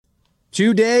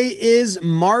Today is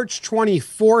March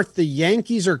 24th. The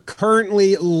Yankees are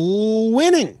currently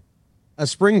winning a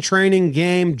spring training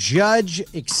game. Judge,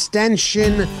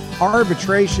 extension,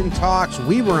 arbitration talks.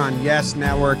 We were on Yes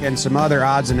Network and some other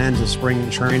odds and ends of spring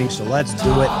training, so let's do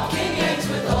it. Let's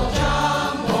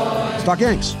talk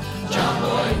Yanks. John Boy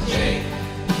and Jake.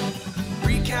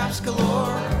 Recaps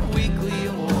galore, weekly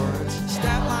awards,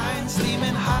 stat lines, theme,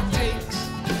 and hot takes.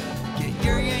 Get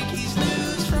your Yankees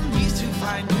news from these two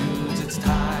fine dudes. It's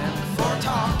time for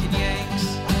Talking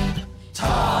Yanks.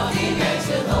 Talking Yanks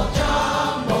with old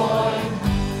John Boy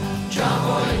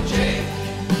and Jake.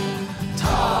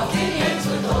 Talking Yanks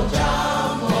with old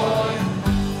John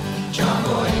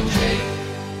Boy and Jake.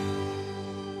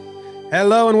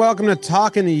 Hello and welcome to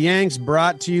Talking the Yanks,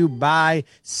 brought to you by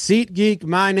SeatGeek.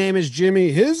 My name is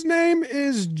Jimmy. His name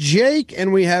is Jake,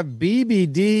 and we have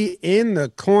BBD in the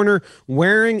corner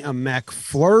wearing a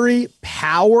McFlurry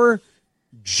Power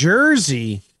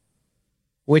jersey,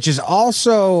 which is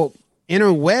also, in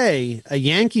a way, a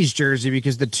Yankees jersey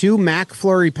because the two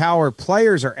McFlurry Power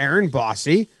players are Aaron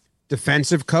Bossy,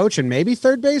 defensive coach and maybe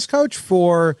third base coach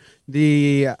for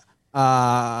the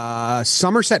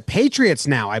Somerset Patriots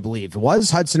now, I believe. It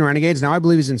was Hudson Renegades. Now I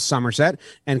believe he's in Somerset.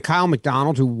 And Kyle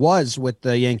McDonald, who was with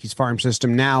the Yankees farm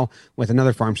system, now with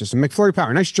another farm system. McFlurry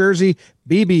Power. Nice jersey.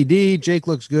 BBD. Jake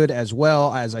looks good as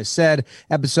well. As I said,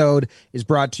 episode is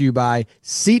brought to you by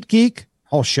SeatGeek.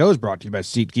 Whole show is brought to you by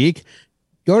SeatGeek.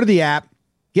 Go to the app.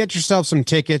 Get yourself some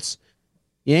tickets.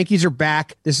 Yankees are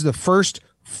back. This is the first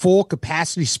full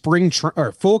capacity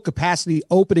full capacity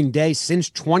opening day since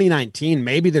 2019.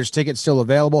 Maybe there's tickets still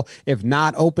available. If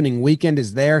not, opening weekend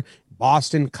is there.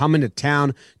 Boston coming to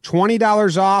town.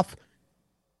 $20 off.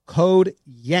 Code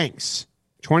Yanks.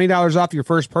 $20 off your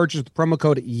first purchase with promo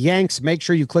code Yanks. Make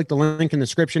sure you click the link in the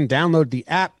description. Download the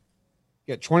app.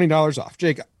 Get $20 off.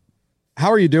 Jake, how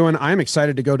are you doing? I'm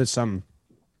excited to go to some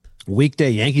weekday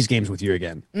Yankees games with you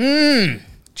again.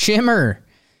 Chimmer.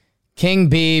 King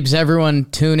Beebs, everyone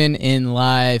tuning in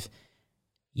live.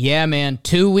 Yeah, man,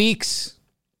 2 weeks.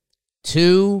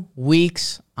 2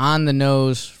 weeks on the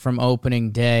nose from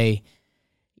opening day.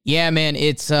 Yeah, man,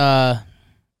 it's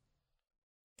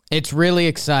really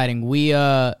exciting.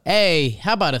 How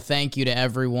about a thank you to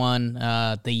everyone?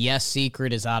 The Yes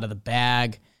Secret is out of the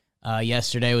bag.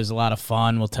 Yesterday was a lot of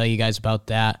fun. We'll tell you guys about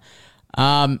that.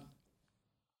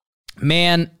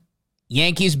 Man,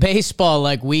 Yankees baseball,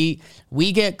 like we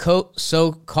get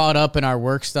so caught up in our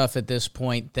work stuff at this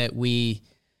point that we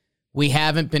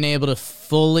haven't been able to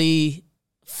fully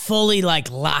like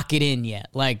lock it in yet.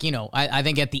 Like, you know, I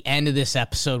think at the end of this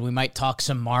episode we might talk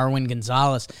some Marwin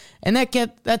Gonzalez, and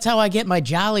that's how I get my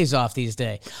jollies off these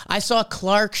days. I saw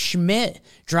Clark Schmidt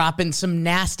dropping some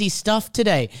nasty stuff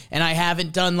today, and I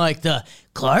haven't done like the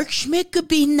Clark Schmidt could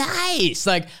be nice.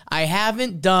 Like, I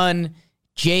haven't done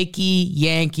Jakey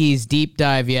Yankees deep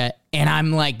dive yet, and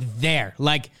I'm like there.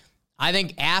 Like, I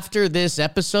think after this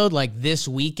episode, like this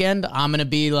weekend, I'm gonna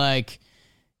be like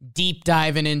deep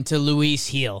diving into Luis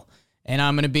Gil, and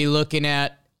I'm gonna be looking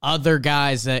at other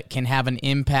guys that can have an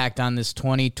impact on this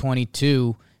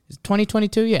 2022. Is it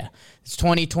 2022? Yeah, it's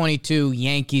 2022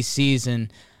 Yankees season,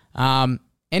 and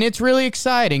it's really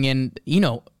exciting. And you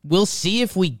know, we'll see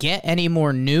if we get any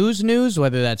more news,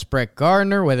 whether that's Brett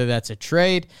Gardner, whether that's a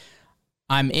trade.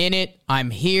 I'm in it. I'm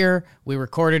here. We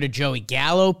recorded a Joey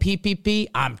Gallo PPP.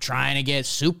 I'm trying to get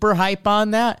super hype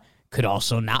on that. Could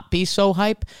also not be so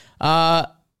hype.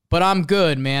 But I'm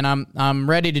good, man. I'm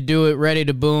ready to do it. Ready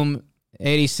to boom.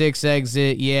 86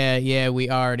 exit. Yeah, we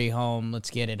already home. Let's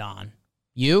get it on.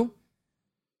 You?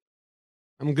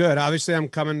 I'm good. Obviously, I'm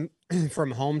coming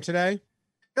from home today.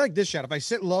 I feel like this shot. If I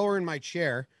sit lower in my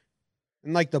chair,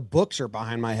 and like the books are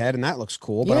behind my head, and that looks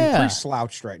cool, but I'm pretty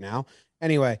slouched right now.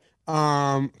 Anyway,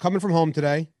 coming from home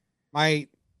today.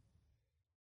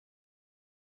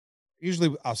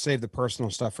 Usually I'll save the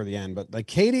personal stuff for the end, but like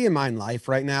Katie and my life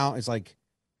right now is like,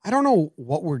 I don't know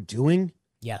what we're doing.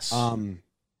 Yes.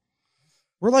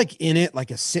 We're like in it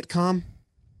like a sitcom.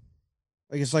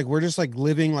 Like, it's like, we're just like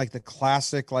living like the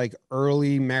classic, like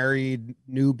early married,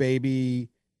 new baby,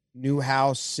 new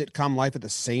house sitcom life at the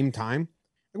same time.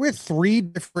 We had 3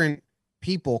 different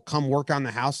people come work on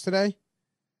the house today.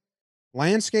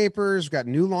 Landscapers, got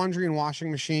new laundry and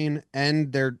washing machine,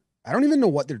 and I don't even know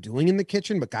what they're doing in the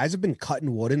kitchen, but guys have been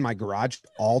cutting wood in my garage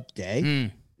all day.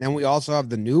 And we also have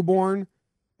the newborn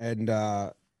and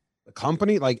the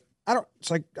company. Like,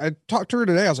 it's like, I talked to her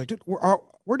today. I was like, dude,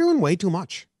 we're doing way too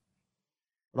much.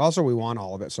 But also we want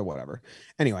all of it, so whatever.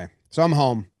 Anyway, so I'm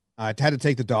home. I had to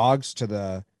take the dogs to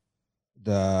the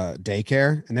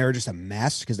daycare, and they were just a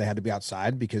mess because they had to be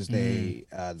outside because the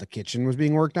kitchen was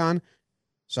being worked on.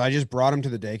 So I just brought him to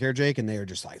the daycare, Jake, and they were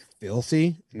just like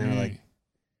filthy. And they were like,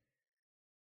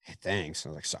 hey, thanks. I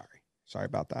was like, sorry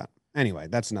about that. Anyway,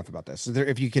 that's enough about this. So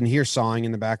if you can hear sawing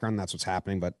in the background, that's what's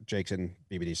happening. But Jake's in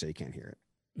BBD, so you can't hear it.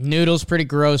 Noodles pretty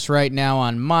gross right now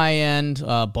on my end,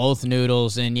 both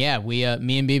Noodles. And yeah, me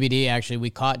and BBD, actually, we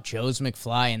caught Joe's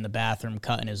McFly in the bathroom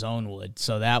cutting his own wood.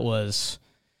 So that was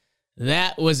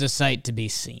a sight to be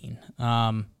seen.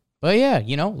 But yeah,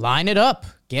 line it up.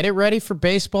 Get it ready for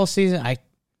baseball season.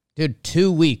 Dude,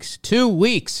 2 weeks. 2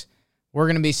 weeks. We're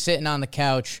going to be sitting on the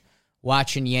couch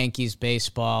watching Yankees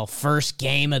baseball. First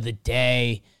game of the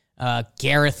day.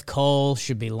 Gareth Cole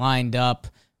should be lined up.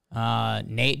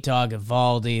 Nate Dogg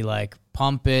Eovaldi, like,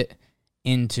 pump it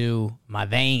into my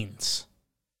veins.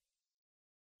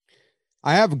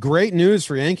 I have great news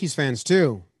for Yankees fans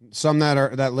too. Some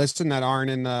that listen that aren't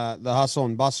in the hustle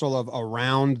and bustle of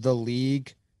around the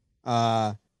league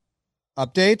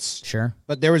updates. Sure.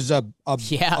 But there was a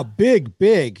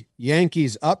big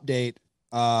Yankees update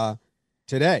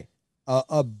today.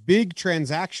 A big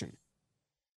transaction.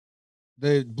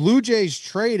 The Blue Jays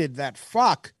traded that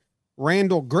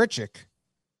Randall Grichuk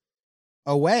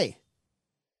away.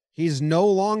 He's no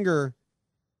longer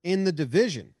in the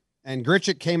division. And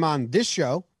Grichuk came on this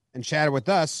show and chatted with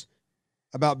us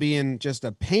about being just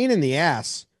a pain in the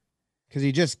ass because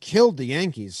he just killed the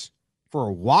Yankees for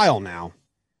a while now.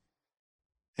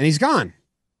 And he's gone.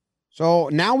 So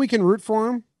now we can root for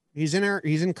him. He's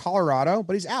in Colorado,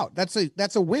 but he's out. That's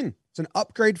a win. It's an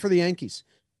upgrade for the Yankees.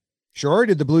 Sure,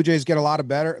 did the Blue Jays get a lot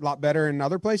better in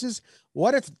other places?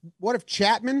 What if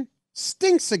Chapman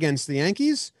stinks against the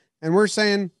Yankees and we're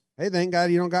saying, hey, thank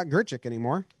God you don't got Grichuk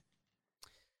anymore?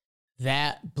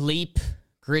 That bleep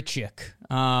Grichuk.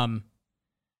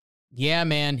 Yeah,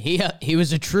 man, he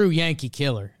was a true Yankee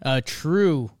killer.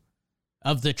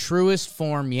 Of the truest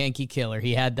form Yankee killer.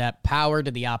 He had that power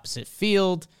to the opposite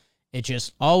field. It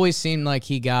just always seemed like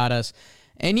he got us.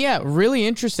 And yeah, really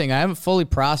interesting. I haven't fully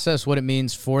processed what it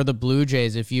means for the Blue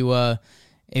Jays. If you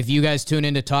guys tune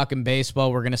into Talking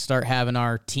Baseball, we're going to start having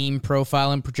our team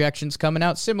profile and projections coming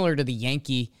out, similar to the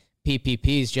Yankee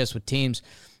PPPs, just with teams.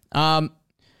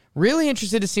 Really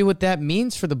interested to see what that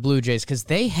means for the Blue Jays, because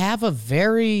they have a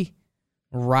very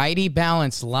righty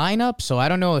balanced lineup. So I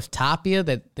don't know if Tapia,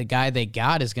 the guy they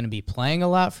got, is going to be playing a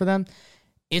lot for them.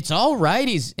 It's all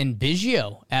righties in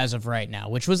Biggio as of right now,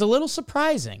 which was a little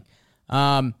surprising.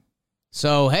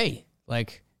 So hey,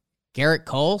 like Garrett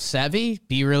Cole, Sevy,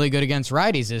 be really good against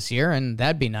righties this year, and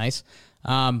that'd be nice.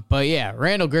 But yeah,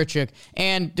 Randall Grichuk,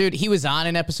 and dude, he was on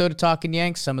an episode of Talking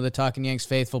Yanks. Some of the Talking Yanks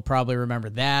faithful probably remember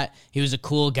that. He was a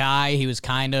cool guy. He was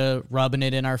kind of rubbing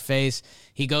it in our face.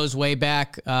 He goes way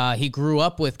back. He grew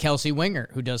up with Kelsey Winger,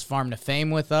 who does Farm to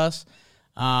Fame with us.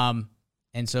 And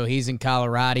so he's in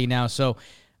Colorado now. So,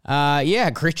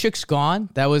 yeah, Grichuk's gone.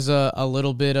 That was a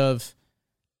little bit of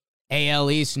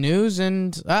AL East news,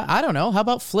 and I don't know. How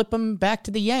about flip him back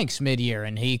to the Yanks mid-year,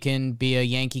 and he can be a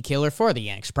Yankee killer for the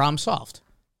Yanks? Problem solved.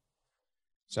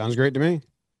 Sounds great to me.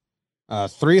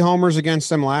 3 homers against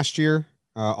them last year,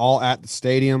 all at the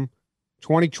stadium.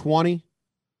 2020,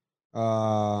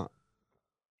 homer.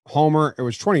 It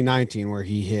was 2019 where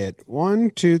he hit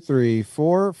 1, 2, 3,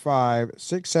 4, 5,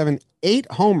 6, 7, 8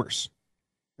 homers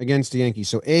against the Yankees.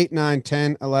 So 8, 9,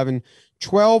 10, 11,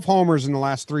 12 homers in the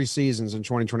last 3 seasons in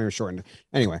 2020 were shortened.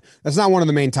 Anyway, that's not one of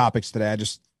the main topics today. I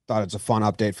just thought it's a fun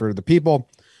update for the people.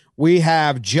 We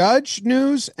have Judge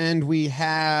news, and we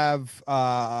have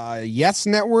Yes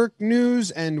Network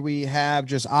news, and we have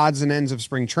just odds and ends of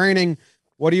spring training.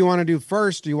 What do you want to do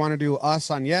first? Do you want to do us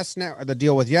on Yes Network, the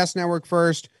deal with Yes Network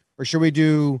first, or should we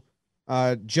do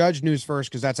Judge news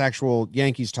first, because that's actual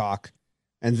Yankees talk,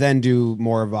 and then do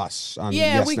more of us on the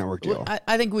Yes Network deal?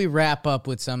 I think we wrap up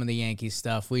with some of the Yankees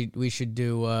stuff. We should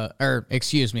do,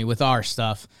 with our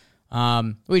stuff.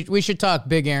 We should talk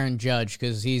Big Aaron Judge,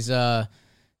 because he's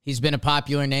been a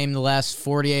popular name the last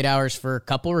 48 hours for a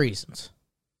couple reasons.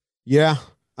 Yeah.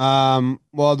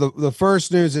 Well, the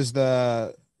first news is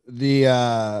the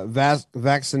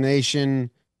vaccination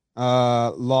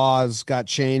laws got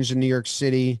changed in New York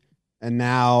City, and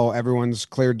now everyone's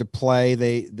cleared to play.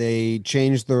 They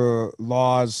changed the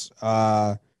laws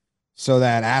so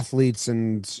that athletes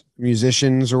and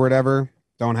musicians or whatever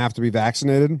don't have to be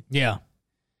vaccinated. Yeah.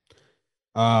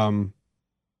 I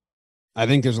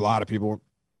think there's a lot of people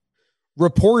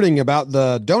reporting about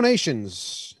the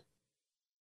donations.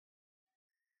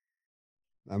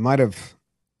 I might have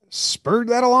spurred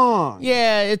that along.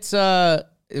 Yeah, it's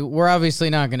we're obviously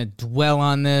not going to dwell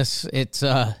on this. It's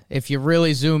if you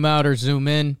really zoom out or zoom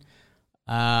in,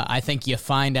 I think you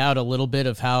find out a little bit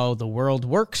of how the world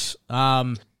works.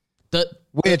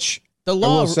 Which The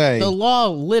law, will say, the law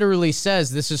literally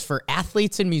says this is for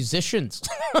athletes and musicians,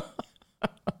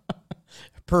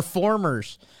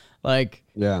 performers. Like,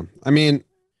 yeah, I mean,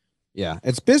 yeah,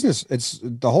 it's business. It's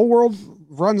the whole world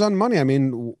runs on money. I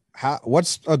mean,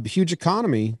 what's a huge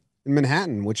economy in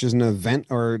Manhattan, which is an event,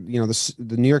 or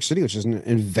the New York City, which is an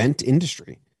event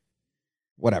industry.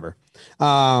 Whatever.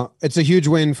 It's a huge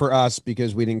win for us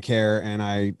because we didn't care,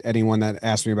 and anyone that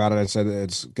asked me about it, I said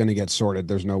it's going to get sorted.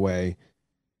 There's no way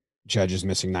Judge is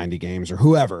missing 90 games or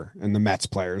whoever, and the Mets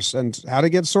players. And how to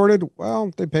get sorted?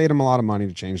 Well, they paid him a lot of money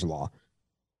to change the law,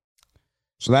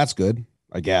 so that's good,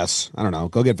 I guess. I don't know.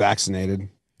 Go get vaccinated.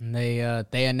 And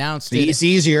they announced it. It's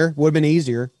easier. Would have been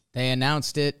easier. They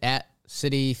announced it at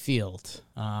Citi Field,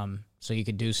 so you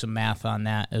could do some math on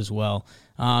that as well.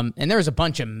 And there was a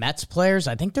bunch of Mets players.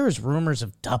 I think there was rumors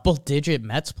of double-digit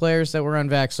Mets players that were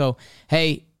unvaxxed. So,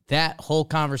 hey, that whole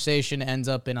conversation ends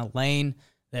up in a lane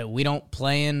that we don't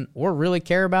play in or really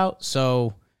care about.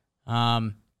 So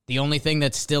the only thing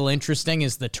that's still interesting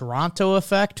is the Toronto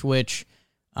effect, which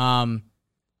I'm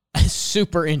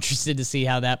super interested to see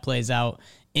how that plays out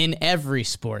in every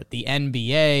sport. The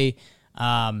NBA,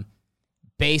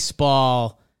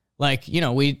 baseball,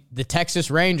 the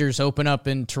Texas Rangers open up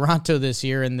in Toronto this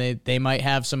year, and they might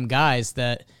have some guys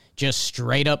that just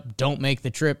straight up don't make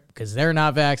the trip because they're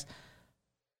not vaxxed.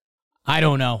 I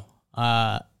don't know.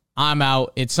 I'm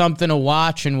out. It's something to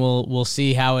watch, and we'll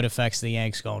see how it affects the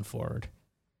Yanks going forward.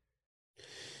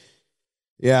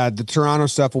 Yeah, the Toronto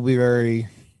stuff will be very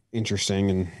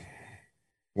interesting and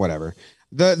whatever.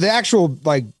 The actual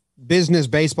business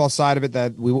baseball side of it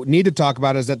that we need to talk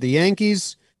about is that the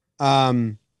Yankees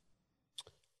reached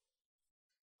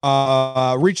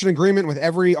an agreement with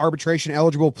every arbitration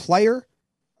eligible player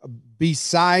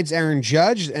besides Aaron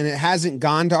Judge, and it hasn't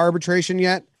gone to arbitration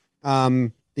yet.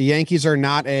 The Yankees are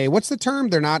not what's the term?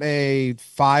 They're not a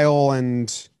file and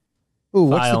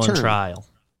trial.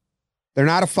 They're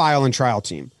not a file and trial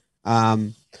team.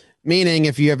 Meaning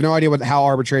if you have no idea how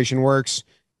arbitration works,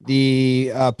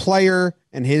 the player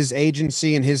and his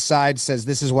agency and his side says,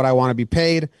 this is what I want to be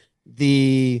paid.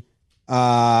 The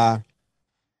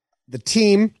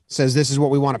team says, this is what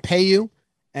we want to pay you.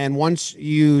 And once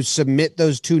you submit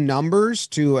those two numbers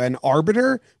to an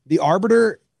arbiter, the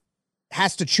arbiter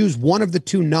has to choose one of the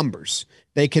two numbers.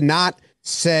 They cannot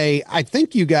say, I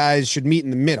think you guys should meet in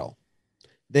the middle.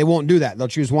 They won't do that. They'll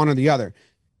choose one or the other.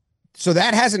 So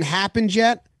that hasn't happened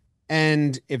yet.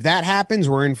 And if that happens,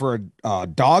 we're in for a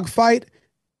dogfight.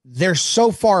 They're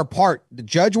so far apart. The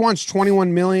Judge wants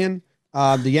 $21 million.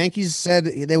 The Yankees said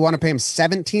they want to pay him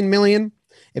 $17 million.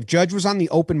 If Judge was on the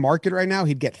open market right now,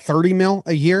 he'd get $30 million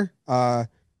a year.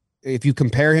 If you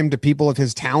compare him to people of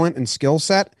his talent and skill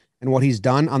set and what he's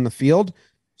done on the field.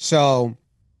 So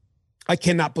I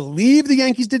cannot believe the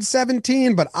Yankees did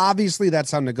 17, but obviously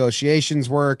that's how negotiations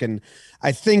work. And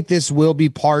I think this will be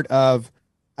part of,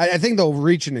 I think they'll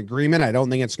reach an agreement. I don't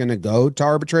think it's going to go to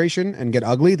arbitration and get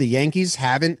ugly. The Yankees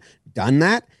haven't done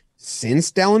that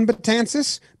since Dellin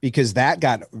Betances because that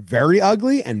got very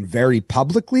ugly and very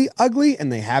publicly ugly.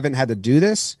 And they haven't had to do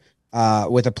this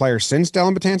with a player since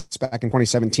Dellin Betances back in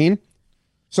 2017.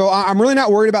 So I'm really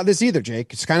not worried about this either,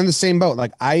 Jake. It's kind of the same boat.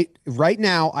 Right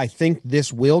now, I think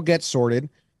this will get sorted.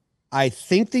 I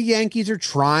think the Yankees are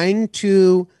trying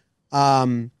to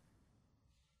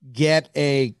get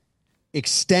a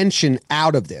extension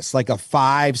out of this, like a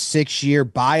 5-6 year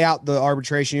buyout the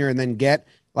arbitration year and then get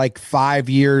 5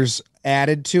 years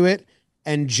added to it.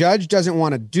 And Judge doesn't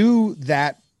want to do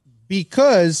that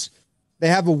because they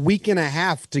have a week and a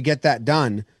half to get that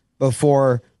done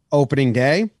before opening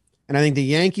day. And I think the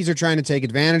Yankees are trying to take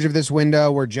advantage of this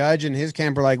window where Judge and his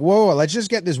camp are like, whoa, let's just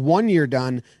get this 1 year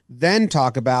done, then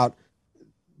talk about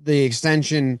the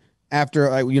extension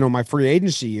after, my free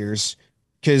agency years,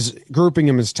 because grouping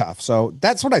them is tough. So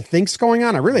that's what I think's going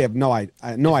on. I really have no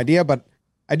idea, but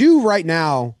I do right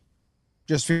now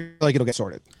just feel like it'll get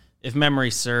sorted. If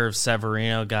memory serves,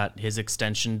 Severino got his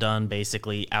extension done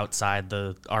basically outside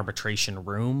the arbitration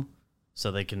room,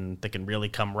 so they can really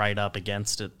come right up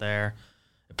against it there.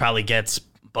 It probably gets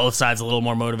both sides a little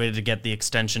more motivated to get the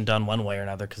extension done one way or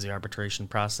another because the arbitration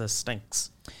process stinks.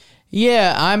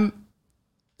 Yeah,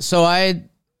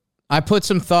 I put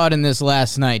some thought in this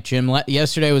last night, Jim.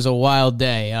 Yesterday was a wild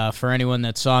day for anyone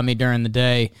that saw me during the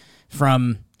day.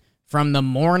 From the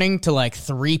morning to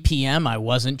 3 p.m., I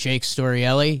wasn't Jake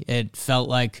Storielli. It felt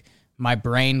like my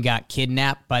brain got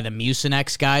kidnapped by the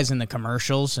Mucinex guys in the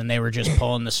commercials, and they were just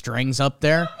pulling the strings up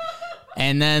there.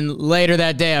 And then later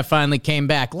that day, I finally came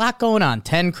back. A lot going on.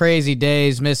 10 crazy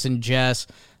days, missing Jess,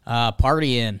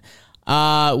 partying.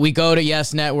 We go to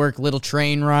Yes Network, little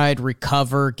train ride,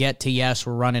 recover, get to Yes,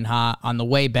 we're running hot. On the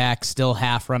way back, still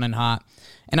half running hot.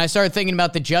 And I started thinking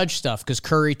about the Judge stuff because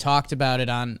Curry talked about it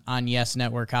on Yes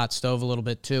Network Hot Stove a little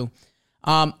bit too.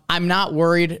 I'm not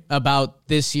worried about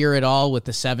this year at all with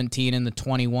the 17 and the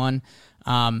 21.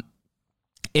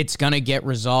 It's going to get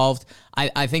resolved.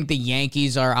 I think the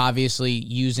Yankees are obviously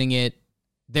using it.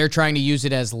 They're trying to use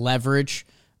it as leverage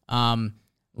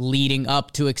leading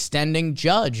up to extending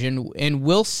Judge. And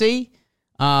we'll see.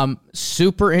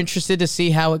 Super interested to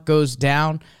see how it goes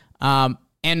down.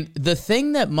 And the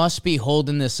thing that must be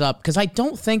holding this up, because I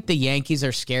don't think the Yankees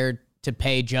are scared to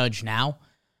pay Judge now.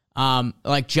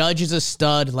 Like, Judge is a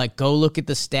stud. Like, go look at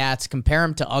the stats. Compare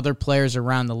him to other players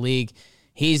around the league.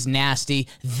 He's nasty.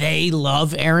 They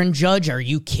love Aaron Judge. Are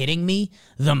you kidding me?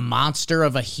 The monster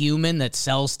of a human that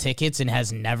sells tickets and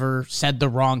has never said the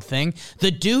wrong thing. The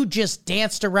dude just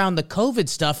danced around the COVID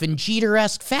stuff in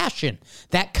Jeter-esque fashion.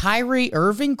 That Kyrie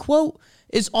Irving quote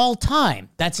is all time.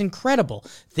 That's incredible.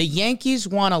 The Yankees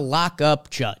want to lock up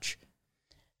Judge.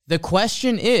 The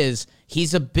question is,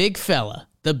 he's a big fella.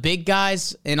 The big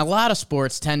guys in a lot of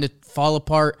sports tend to fall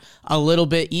apart a little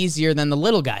bit easier than the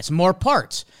little guys. More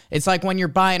parts. It's like when you're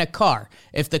buying a car.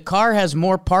 If the car has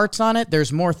more parts on it,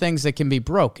 there's more things that can be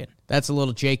broken. That's a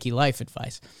little Jakey life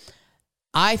advice.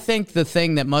 I think the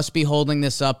thing that must be holding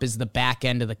this up is the back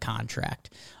end of the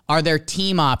contract. Are there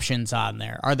team options on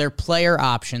there? Are there player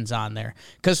options on there?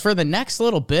 Because for the next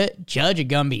little bit, Judge is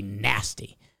going to be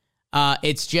nasty.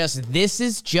 It's just, this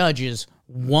is Judge's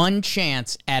one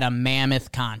chance at a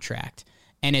mammoth contract,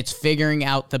 and it's figuring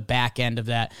out the back end of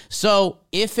that. So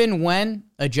if and when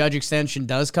a Judge extension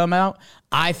does come out,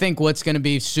 I think what's going to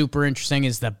be super interesting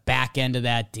is the back end of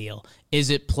that deal. Is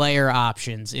it player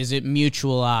options? Is it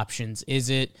mutual options?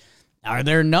 Are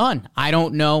there none? I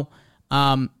don't know.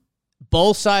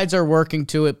 Both sides are working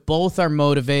to it. Both are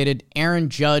motivated. Aaron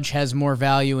Judge has more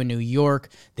value in New York.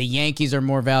 The Yankees are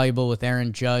more valuable with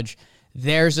Aaron Judge.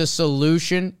 There's a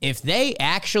solution. If they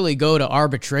actually go to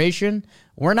arbitration,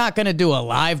 we're not going to do a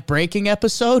live breaking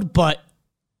episode, but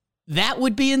that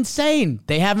would be insane.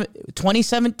 They haven't,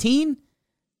 2017?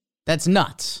 That's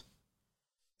nuts.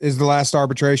 Is the last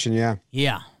arbitration, yeah.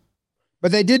 Yeah.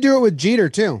 But they did do it with Jeter,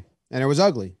 too, and it was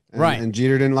ugly. Right. And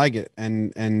Jeter didn't like it.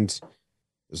 And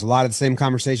there's a lot of the same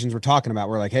conversations we're talking about.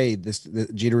 We're like, hey,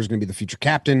 Jeter was going to be the future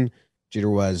captain. Jeter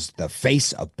was the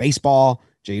face of baseball.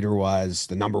 Jeter was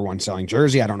the number one selling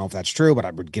jersey. I don't know if that's true, but I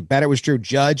would bet it was true.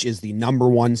 Judge is the number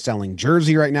one selling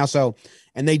jersey right now. So,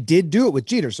 and they did do it with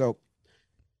Jeter. So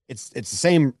it's the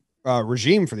same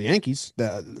regime for the Yankees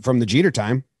from the Jeter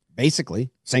time,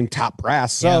 basically same top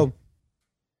brass. So yeah.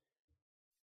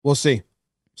 We'll see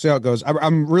how it goes.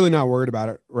 I'm really not worried about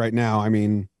it right now. I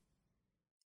mean,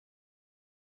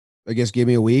 I guess give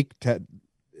me a week to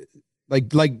like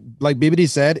BBD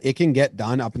said, it can get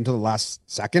done up until the last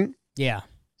second. Yeah.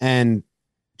 And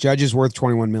Judge is worth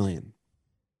 21 million.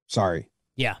 Sorry.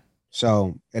 Yeah.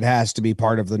 So it has to be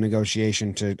part of the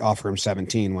negotiation to offer him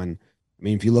 17 when, I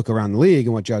mean, if you look around the league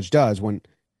and what Judge does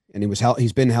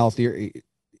he's been healthier,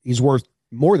 he's worth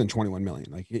more than 21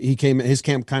 million. Like his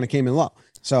camp kind of came in low.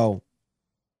 So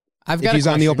if he's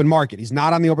on the open market, he's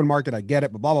not on the open market. I get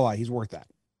it, but blah, blah, blah. He's worth that.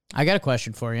 I got a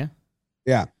question for you.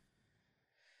 Yeah.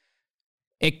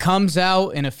 It comes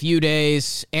out in a few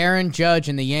days. Aaron Judge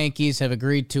and the Yankees have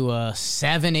agreed to a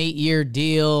 7-8 year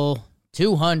deal,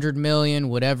 $200 million,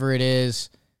 whatever it is.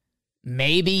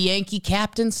 Maybe Yankee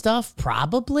captain stuff,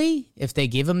 probably, if they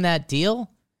give him that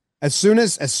deal. As soon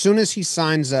as he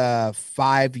signs a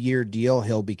 5-year deal,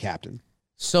 he'll be captain.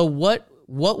 So what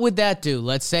would that do?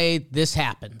 Let's say this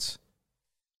happens.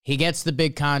 He gets the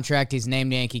big contract. He's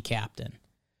named Yankee captain.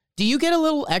 Do you get a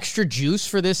little extra juice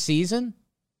for this season?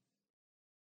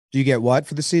 Do you get what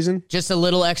for the season? Just a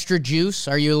little extra juice.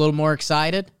 Are you a little more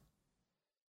excited?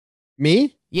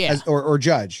 Me? Yeah. Or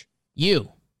Judge?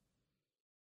 You.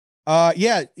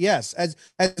 Yeah, yes. As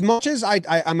much as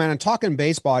I'm talking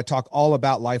baseball, I talk all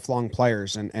about lifelong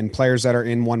players and players that are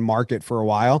in one market for a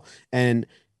while. And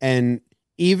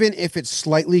even if it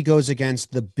slightly goes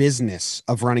against the business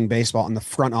of running baseball in the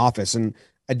front office. And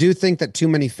I do think that too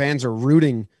many fans are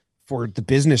rooting for the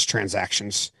business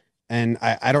transactions. And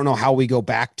I don't know how we go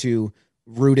back to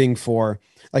rooting for,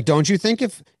 like, don't you think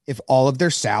if all of their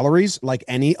salaries, like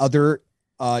any other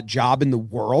job in the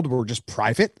world, were just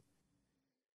private?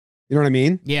 You know what I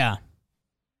mean? Yeah.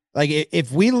 Like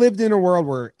if we lived in a world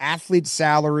where athletes'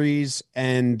 salaries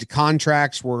and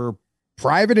contracts were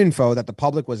private info that the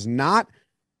public was not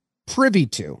privy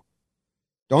to,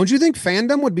 don't you think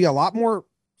fandom would be a lot more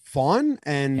fun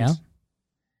and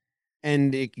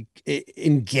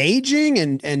engaging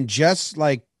and just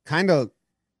like kind of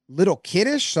little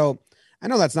kiddish. So I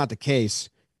know that's not the case.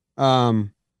 But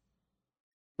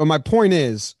my point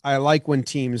is, I like when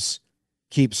teams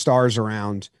keep stars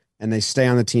around and they stay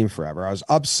on the team forever. I was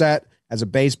upset as a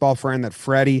baseball friend that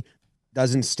Freddie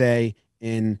doesn't stay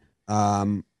in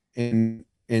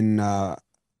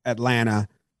Atlanta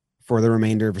for the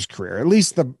remainder of his career, at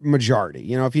least the majority.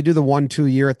 You know, if you do the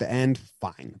 1-2 year at the end,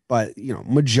 fine. But, you know,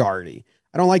 majority.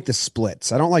 I don't like the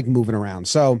splits. I don't like moving around.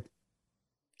 So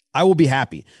I will be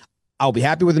happy. I'll be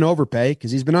happy with an overpay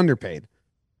because he's been underpaid.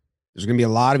 There's going to be a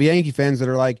lot of Yankee fans that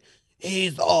are like,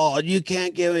 he's old. You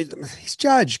can't give him. He's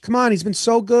Judge. Come on. He's been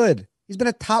so good. He's been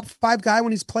a top 5 guy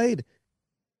when he's played.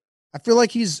 I feel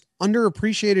like he's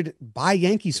underappreciated by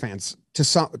Yankees fans to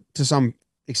some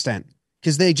extent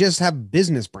because they just have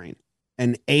business brain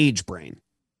and age brain.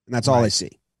 And that's all I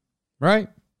see. Right.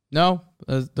 No,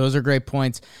 those are great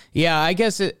points. Yeah, I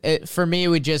guess for me, it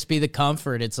would just be the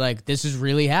comfort. It's like, this is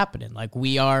really happening. Like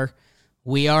we are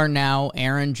now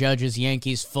Aaron Judge's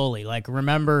Yankees fully. Like,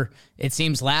 remember, it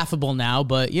seems laughable now,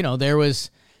 but you know, there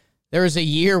was a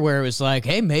year where it was like,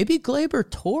 hey, maybe Gleyber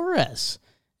Torres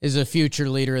is a future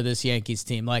leader of this Yankees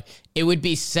team. Like, it would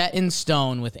be set in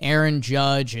stone with Aaron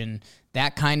Judge and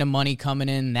that kind of money coming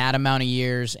in, that amount of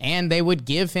years, and they would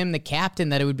give him the captain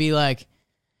that it would be like,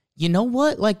 you know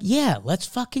what? Like, yeah, let's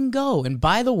fucking go. And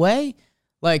by the way,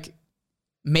 like,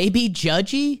 maybe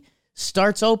Judgy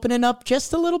starts opening up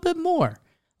just a little bit more.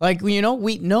 Like, you know,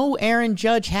 we know Aaron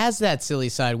Judge has that silly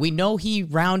side. We know he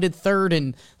rounded third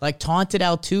and, like, taunted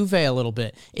Altuve a little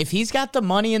bit. If he's got the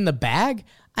money in the bag,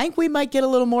 I think we might get a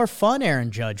little more fun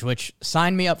Aaron Judge, which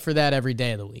sign me up for that every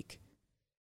day of the week.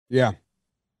 Yeah.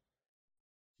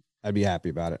 I'd be happy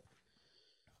about it.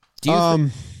 Do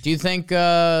you think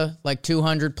like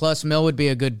 200 plus mil would be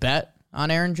a good bet on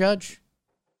Aaron Judge?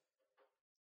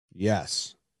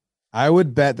 Yes. I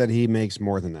would bet that he makes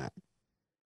more than that.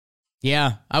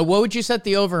 Yeah. What would you set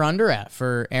the over under at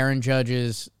for Aaron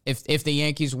Judge's if the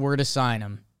Yankees were to sign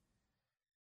him?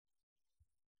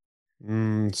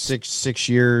 6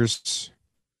 years.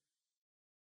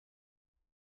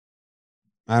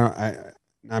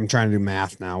 I'm trying to do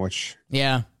math now, which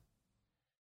yeah.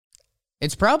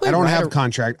 It's probably I don't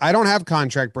have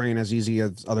contract brain as easy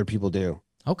as other people do.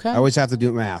 Okay. I always have to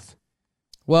do math.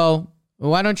 Well,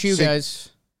 why don't you guys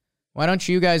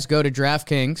go to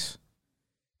DraftKings?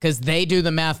 Because they do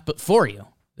the math for you.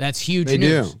 That's huge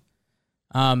news.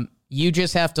 Do. You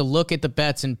just have to look at the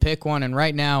bets and pick one. And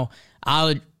right now,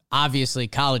 obviously,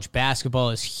 college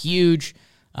basketball is huge.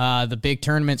 The big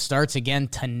tournament starts again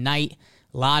tonight.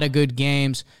 A lot of good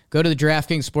games. Go to the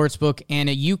DraftKings Sportsbook, and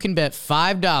you can bet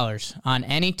 $5 on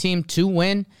any team to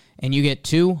win, and you get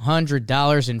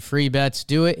 $200 in free bets.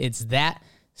 Do it. It's that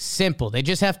simple. They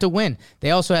just have to win.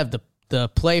 They also have the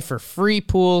play for free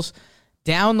pools.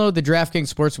 Download the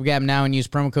DraftKings Sportsbook app now and use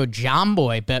promo code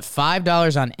JOHNBOY. Bet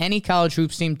 $5 on any college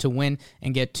hoops team to win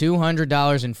and get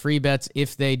 $200 in free bets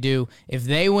if they do. If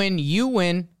they win, you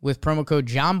win with promo code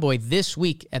JOHNBOY this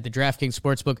week at the DraftKings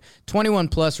Sportsbook. 21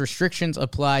 plus restrictions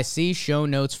apply. See show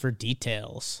notes for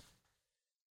details.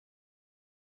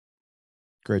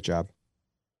 Great job.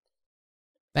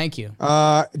 Thank you.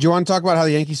 Do you want to talk about how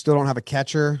the Yankees still don't have a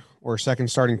catcher or second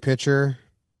starting pitcher?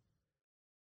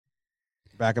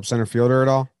 Backup center fielder at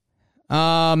all?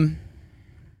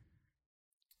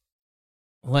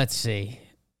 Let's see.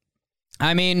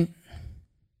 I mean,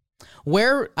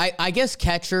 I guess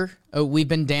catcher, we've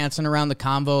been dancing around the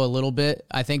convo a little bit.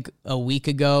 I think a week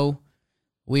ago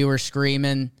we were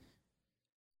screaming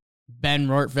Ben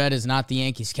Rortvedt is not the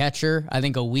Yankees catcher. I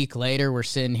think a week later we're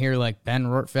sitting here like Ben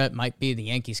Rortvedt might be the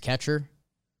Yankees catcher.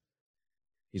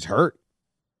 He's hurt.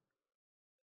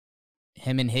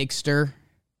 Him and Higster.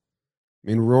 I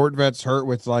mean, Rortvedt's hurt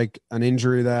with like an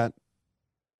injury that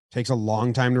takes a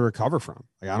long time to recover from.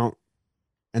 Like,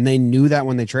 and they knew that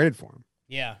when they traded for him.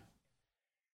 Yeah.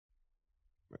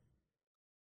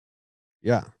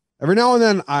 Yeah. Every now and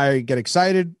then I get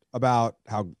excited about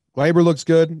how Gleyber looks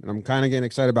good, and I'm kind of getting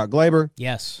excited about Gleyber.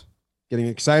 Yes. Getting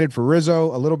excited for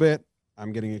Rizzo a little bit.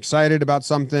 I'm getting excited about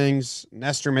some things.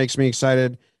 Nestor makes me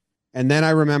excited. And then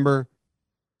I remember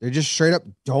they just straight up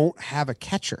don't have a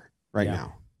catcher right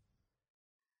now.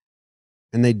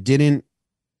 And they didn't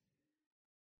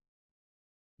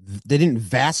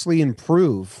vastly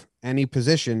improve any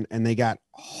position, and they got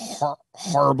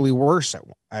horribly worse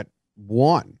at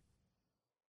one.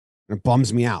 And it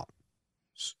bums me out.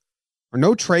 Are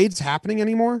no trades happening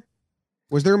anymore?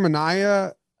 Was there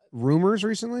Manaea rumors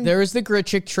recently? There was the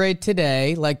Grichuk trade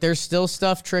today. Like, there's still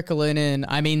stuff trickling in.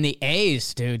 I mean, the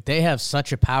A's, dude, they have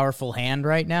such a powerful hand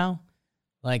right now.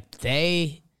 Like,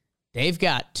 they They've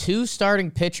got 2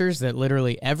 starting pitchers that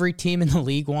literally every team in the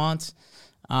league wants.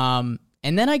 And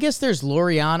then I guess there's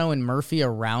Laureano and Murphy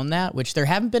around that, which there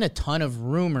haven't been a ton of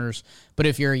rumors, but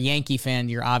if you're a Yankee fan,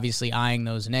 you're obviously eyeing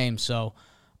those names. So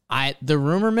the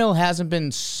rumor mill hasn't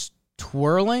been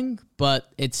twirling,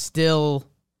 but it's still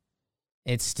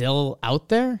out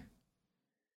there.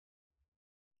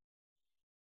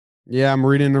 Yeah, I'm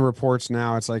reading the reports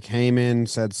now. It's like Heyman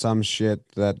said some shit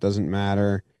that doesn't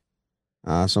matter.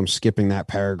 So I'm skipping that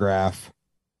paragraph.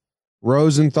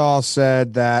 Rosenthal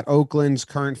said that Oakland's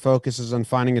current focus is on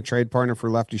finding a trade partner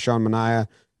for lefty Sean Manaea,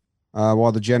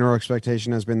 while the general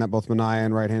expectation has been that both Manaea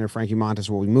and right-hander Frankie Montas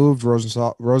will be moved.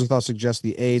 Rosenthal suggests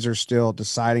the A's are still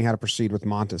deciding how to proceed with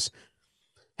Montas.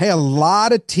 Hey, a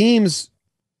lot of teams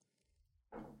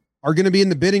are going to be in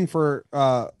the bidding for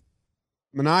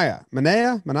Manaea.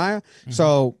 Mm-hmm.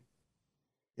 So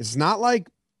it's not like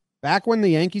back when the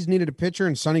Yankees needed a pitcher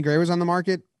and Sonny Gray was on the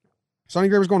market. Sonny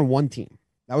Gray was going to one team.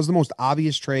 That was the most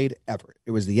obvious trade ever.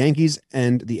 It was the Yankees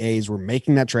and the A's were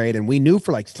making that trade, and we knew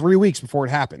for like 3 weeks before it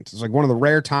happened. It's like one of the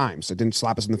rare times it didn't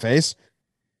slap us in the face.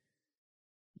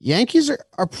 Yankees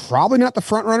are probably not the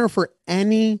front runner for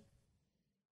any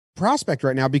prospect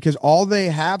right now because all they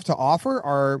have to offer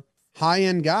are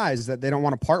high-end guys that they don't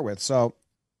want to part with. So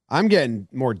I'm getting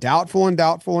more doubtful and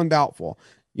doubtful and doubtful.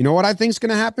 You know what I think is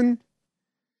going to happen?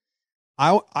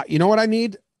 You know what I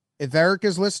need? If Eric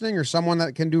is listening or someone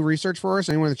that can do research for us,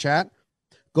 anyone in the chat,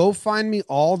 go find me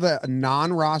all the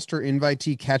non-roster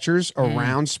invitee catchers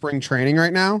around spring training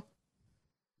right now.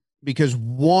 Because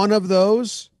one of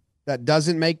those that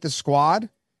doesn't make the squad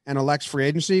and elects free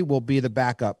agency will be the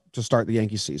backup to start the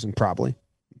Yankee season, probably.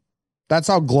 That's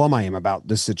how glum I am about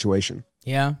this situation.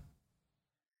 Yeah.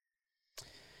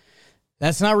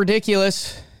 That's not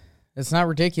ridiculous. That's not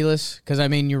ridiculous. Because, I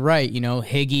mean, you're right. You know,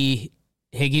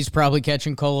 Higgy's probably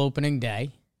catching Cole opening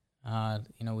day.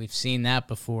 We've seen that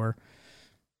before.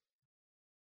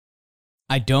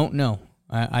 I don't know.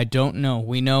 I don't know.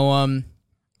 We know,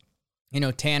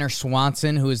 Tanner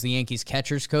Swanson, who is the Yankees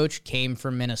catcher's coach, came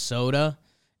from Minnesota,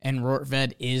 and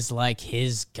Rortvedt is like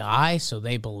his guy, so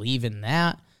they believe in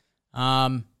that.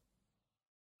 But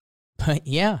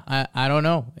yeah, I don't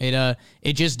know.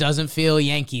 It just doesn't feel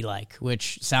Yankee-like,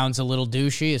 which sounds a little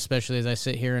douchey, especially as I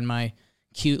sit here in my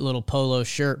cute little polo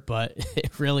shirt, but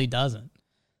it really doesn't.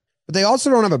 But they also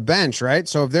don't have a bench, right?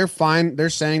 So if they're fine, they're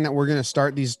saying that we're going to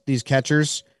start these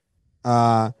catchers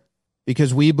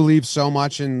because we believe so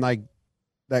much in like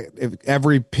that if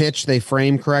every pitch they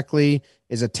frame correctly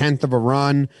is a 10th of a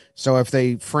run. So if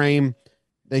they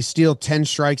steal 10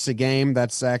 strikes a game,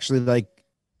 that's actually like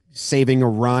saving a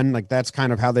run. Like that's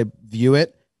kind of how they view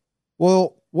it.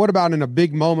 Well, what about in a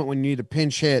big moment when you need to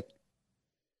pinch hit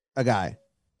a guy?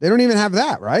 They don't even have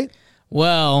that, right?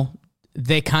 Well,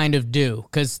 they kind of do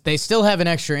because they still have an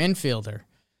extra infielder.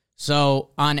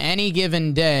 So on any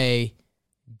given day,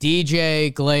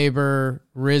 DJ, Glaber,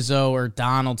 Rizzo, or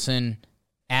Donaldson,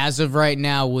 as of right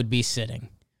now, would be sitting.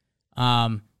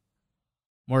 Or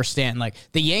Stanton. Like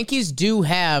the Yankees do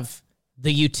have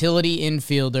the utility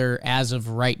infielder as of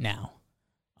right now.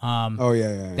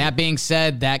 Yeah. That being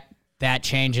said, that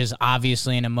changes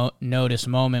obviously in a notice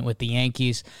moment with the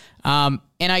Yankees. And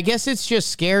I guess it's just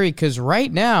scary because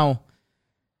right now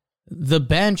the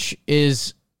bench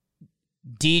is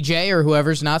DJ or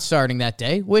whoever's not starting that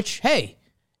day, which, hey,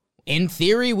 in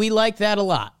theory, we like that a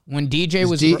lot. When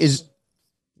DJ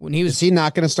is he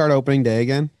not going to start opening day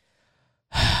again?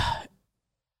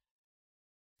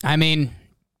 I mean,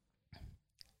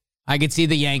 I could see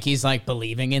the Yankees like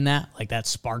believing in that, like that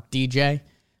spark DJ.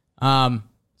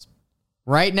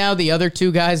 Right now, the other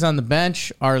 2 guys on the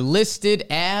bench are listed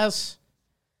as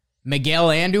Miguel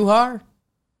Andujar,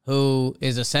 who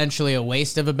is essentially a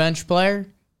waste of a bench player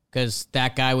because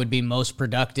that guy would be most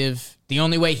productive. The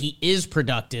only way he is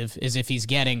productive is if he's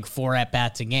getting 4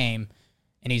 at-bats a game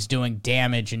and he's doing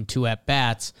damage in 2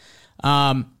 at-bats.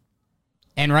 And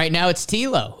right now it's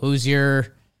Tilo, who's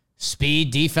your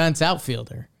speed defense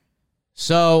outfielder.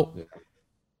 So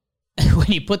when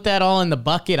you put that all in the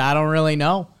bucket, I don't really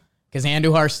know. Because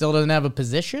Andujar still doesn't have a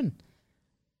position.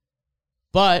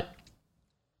 But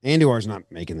Andujar's not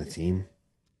making the team.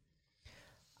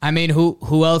 I mean,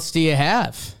 who else do you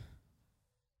have?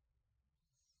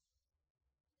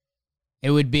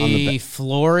 It would be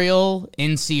Florial.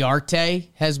 Inciarte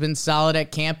has been solid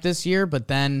at camp this year, but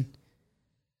then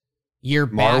your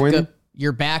backup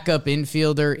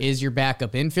infielder is your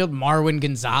backup infield. Marwin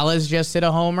Gonzalez just hit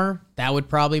a homer. That would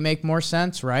probably make more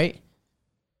sense, right?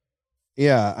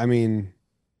 Yeah, I mean,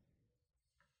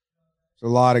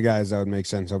 there's a lot of guys that would make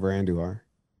sense over Andujar.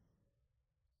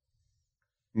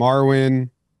 Marwin,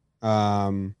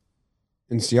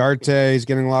 Inciarte is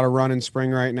getting a lot of run in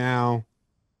spring right now.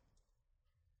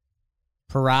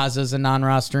 Peraza's a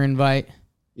non-roster invite.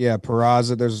 Yeah,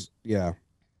 Peraza.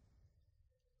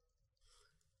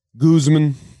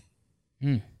 Guzman.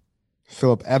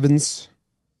 Phillip Evans.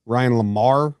 Ryan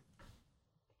Lamar.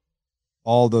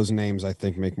 All those names, I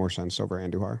think, make more sense over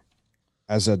Andujar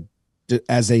as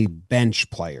a bench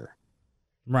player.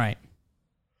 Right.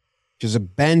 Because a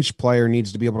bench player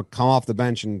needs to be able to come off the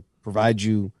bench and provide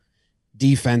you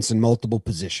defense in multiple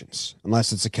positions,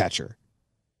 unless it's a catcher.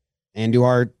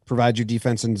 Andujar provides you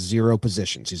defense in 0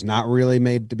 positions. He's not really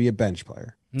made to be a bench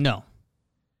player. No.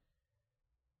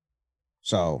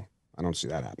 So I don't see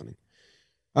that happening.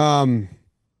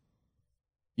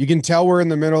 You can tell we're in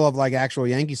the middle of like actual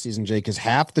Yankee season, Jake,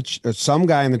 because some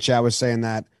guy in the chat was saying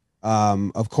that,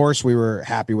 of course, we were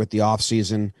happy with the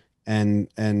offseason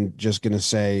and just going to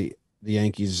say the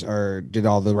Yankees did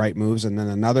all the right moves. And then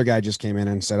another guy just came in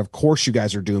and said, of course, you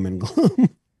guys are doom and gloom.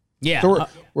 Yeah. So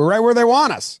we're right where they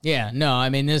want us. Yeah. No, I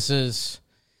mean, this is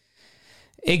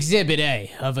exhibit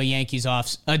A of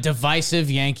a divisive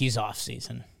Yankees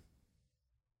offseason.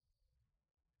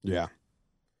 Yeah.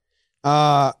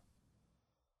 I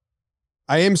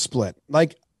am split.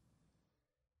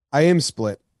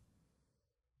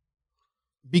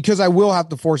 Because I will have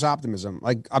to force optimism.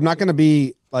 Like, I'm not going to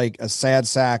be like a sad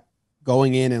sack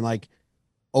going in and like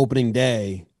opening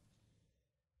day,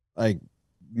 like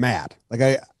mad. Like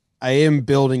I am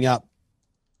building up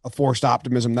a forced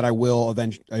optimism that I will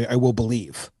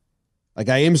believe. Like,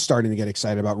 I am starting to get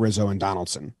excited about Rizzo and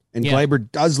Donaldson, and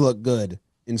Gleyber does look good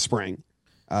in spring.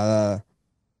 But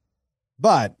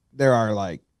there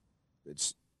are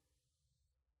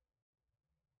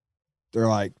they're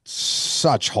like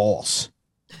such holes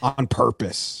on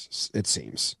purpose, it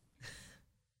seems.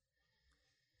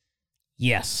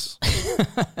 Yes.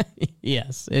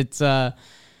 Yes. It's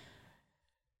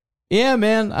yeah,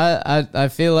 man. I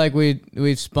feel like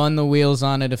we've spun the wheels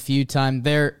on it a few times.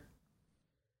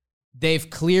 They've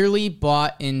clearly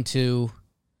bought into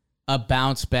a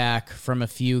bounce back from a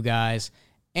few guys.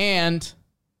 And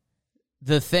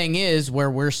the thing is,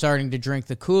 where we're starting to drink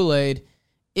the Kool-Aid,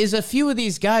 is a few of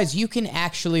these guys, you can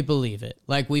actually believe it.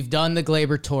 Like, we've done the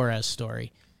Gleyber Torres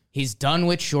story. He's done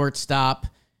with shortstop.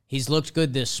 He's looked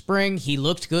good this spring. He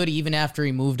looked good even after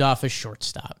he moved off as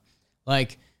shortstop.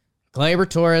 Like, Gleyber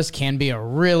Torres can be a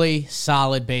really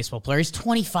solid baseball player. He's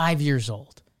 25 years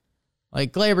old.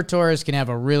 Like, Gleyber Torres can have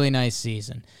a really nice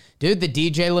season. Dude, the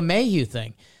DJ LeMahieu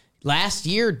thing. Last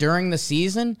year during the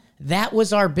season, that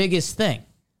was our biggest thing.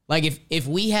 Like, if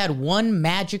we had one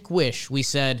magic wish, we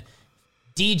said,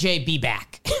 DJ, be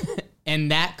back.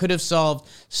 And that could have solved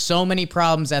so many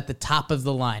problems at the top of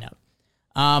the lineup.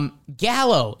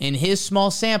 Gallo, in his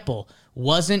small sample,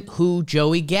 wasn't who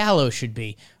Joey Gallo should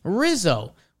be.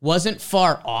 Rizzo wasn't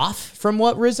far off from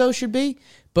what Rizzo should be,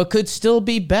 but could still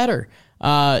be better.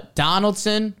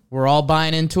 Donaldson, we're all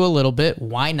buying into a little bit.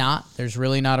 Why not? There's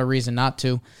really not a reason not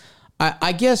to.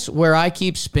 I guess where I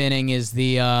keep spinning is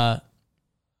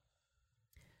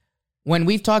when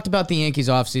we've talked about the Yankees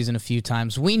offseason a few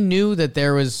times, we knew that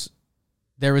there was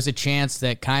a chance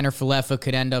that Kiner Falefa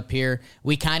could end up here.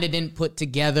 We kind of didn't put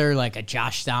together like a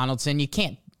Josh Donaldson. You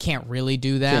can't really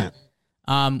do that.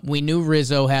 We knew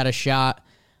Rizzo had a shot.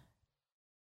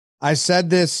 I said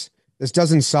this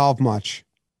doesn't solve much.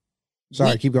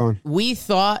 Sorry, keep going. We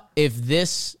thought if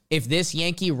this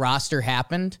Yankee roster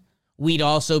happened, we'd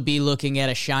also be looking at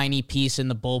a shiny piece in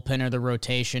the bullpen or the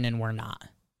rotation, and we're not.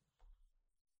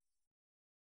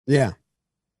 Yeah.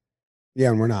 Yeah,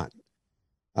 and we're not.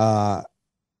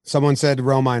 Someone said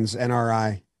Romine's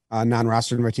NRI,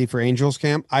 non-roster invitee for Angels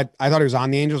camp. I thought he was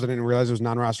on the Angels. I didn't realize it was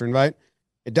non-roster invite.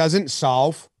 It doesn't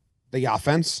solve the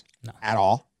offense at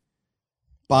all.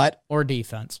 Or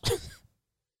defense.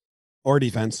 Or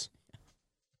defense.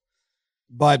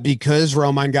 But because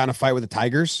Romine got in a fight with the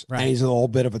Tigers, and he's a little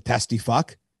bit of a testy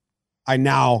fuck, I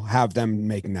now have them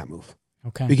making that move.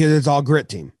 Okay. Because it's all grit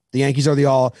team. The Yankees are the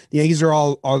all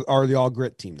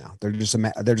grit team now. They're just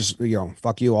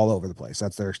fuck you all over the place.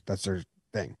 That's their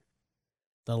thing.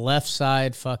 The left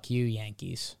side, fuck you,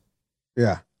 Yankees.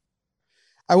 Yeah.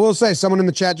 I will say, someone in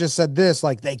the chat just said this,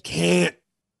 like, they can't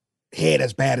hit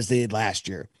as bad as they did last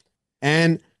year.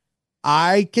 And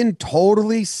I can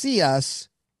totally see us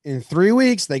in 3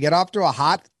 weeks. They get off to a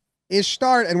hot-ish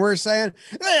start, and we're saying,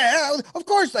 of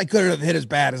course they couldn't have hit as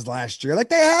bad as last year. Like,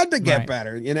 they had to get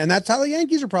better. And that's how the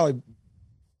Yankees are probably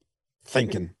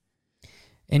thinking.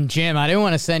 And Jim, I didn't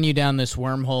want to send you down this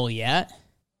wormhole yet.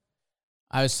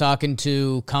 I was talking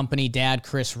to company dad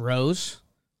Chris Rose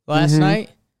last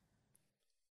night.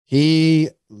 He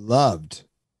loved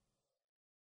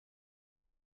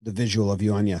the visual of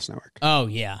you on Yes Network. Oh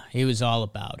yeah, he was all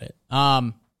about it.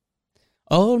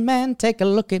 Old man, take a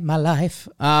look at my life.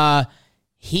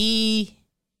 He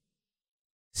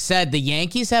said the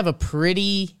Yankees have a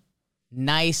pretty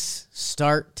nice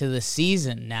start to the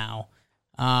season now.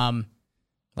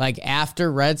 Like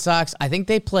after Red Sox, I think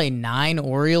they play 9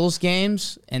 Orioles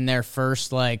games in their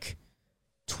first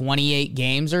 28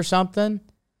 games or something.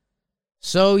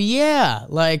 So yeah,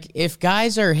 if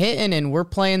guys are hitting and we're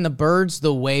playing the Birds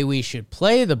the way we should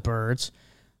play the Birds,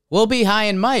 we'll be high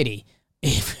and mighty.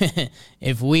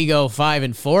 If we go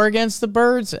 5-4 against the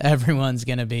Birds, everyone's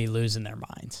gonna be losing their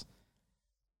minds.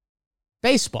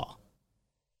 Baseball.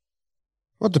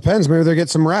 Well, it depends. Maybe they'll get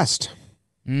some rest.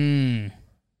 Mm.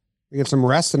 They get some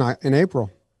rest in April.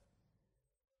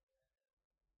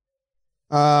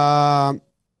 I've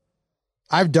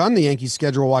done the Yankees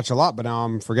schedule watch a lot, but now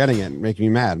I'm forgetting it, making me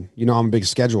mad. You know, I'm a big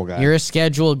schedule guy. You're a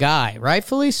schedule guy,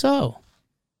 rightfully so.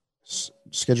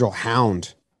 Schedule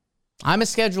hound. I'm a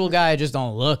schedule guy. I just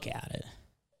don't look at it.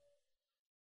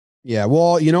 Yeah,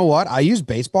 well, you know what? I use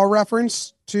Baseball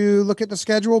Reference to look at the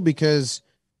schedule because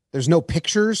there's no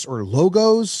pictures or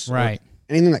logos. Right. Or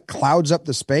anything that clouds up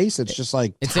the space. It's just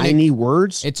it's tiny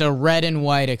words. It's a red and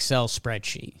white Excel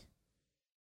spreadsheet.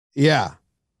 Yeah.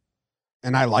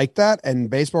 And I like that.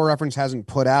 And Baseball Reference hasn't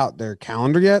put out their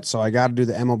calendar yet. So I got to do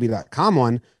the MLB.com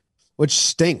one, which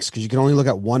stinks because you can only look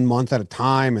at 1 month at a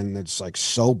time. And it's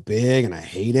so big and I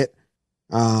hate it.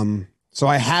 So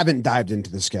I haven't dived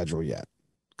into the schedule yet.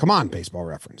 Come on, Baseball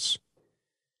Reference.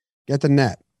 Get the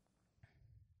net.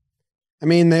 I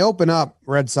mean, they open up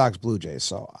Red Sox Blue Jays.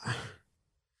 So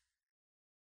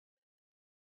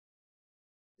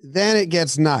then it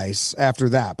gets nice after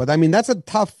that. But I mean, it's a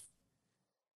tough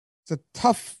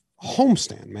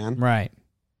homestand, man. Right.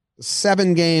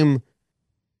 7-game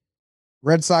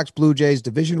Red Sox Blue Jays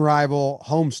division rival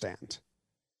homestand.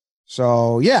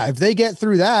 So yeah, if they get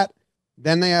through that,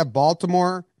 then they have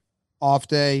Baltimore off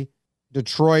day,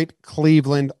 Detroit,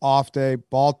 Cleveland off day,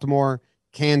 Baltimore,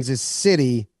 Kansas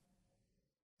City.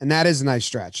 And that is a nice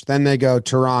stretch. Then they go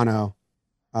Toronto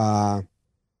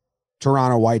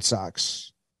White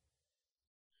Sox.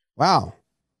 Wow.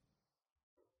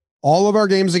 All of our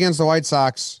games against the White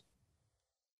Sox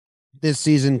this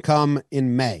season come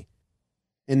in May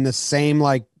in the same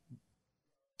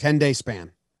 10-day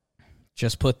span.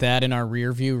 Just put that in our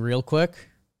rear view real quick.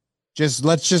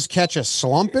 Let's just catch a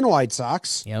slump in White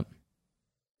Sox. Yep.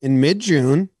 In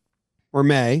mid-June or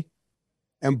May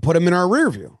and put them in our rear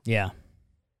view. Yeah.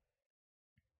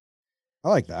 I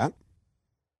like that.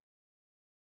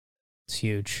 It's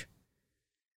huge.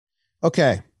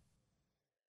 Okay.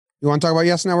 You want to talk about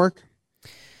Yes Network?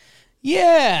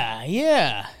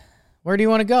 Yeah. Where do you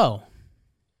want to go?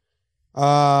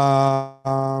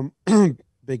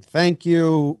 Big thank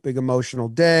you. Big emotional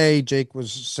day. Jake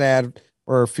was sad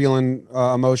or feeling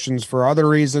emotions for other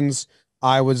reasons.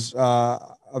 I was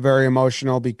very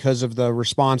emotional because of the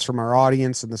response from our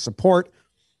audience and the support.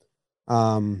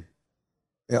 It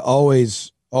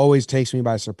always takes me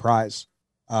by surprise,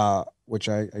 which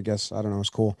I guess, I don't know,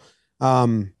 is cool.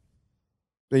 But,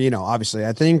 obviously,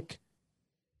 I think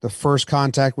the first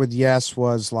contact with Yes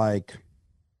was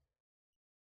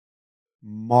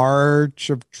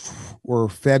March or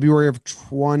February of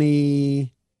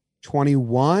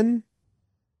 2021.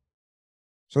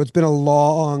 So it's been a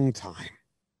long time.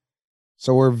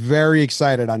 So we're very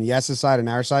excited on Yes's side and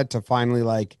our side to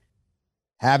finally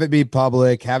have it be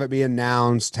public, have it be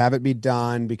announced, have it be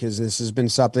done, because this has been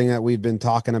something that we've been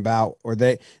talking about, or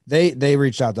they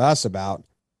reached out to us about,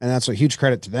 and that's a huge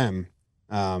credit to them.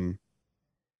 A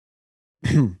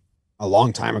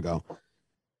long time ago.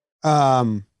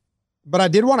 But I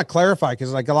did want to clarify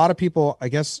because a lot of people, I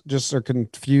guess, just are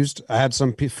confused. I had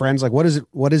some friends what is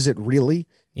it really?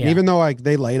 Yeah. And even though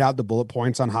they laid out the bullet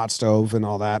points on Hot Stove and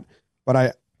all that,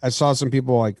 but I saw some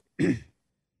people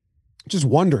just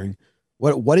wondering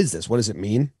what is this? What does it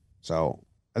mean? So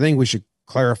I think we should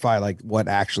clarify what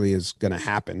actually is going to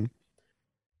happen.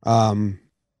 From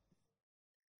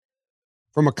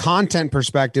a content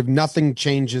perspective, nothing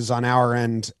changes on our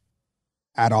end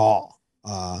at all.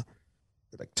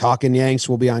 Talking Yanks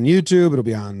will be on YouTube. It'll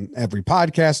be on every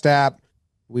podcast app.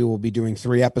 We will be doing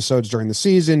 3 episodes during the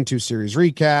season, 2 series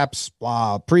recaps,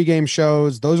 pregame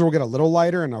shows. Those will get a little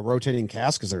lighter and a rotating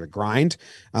cast because they're a grind.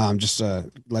 Just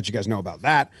to let you guys know about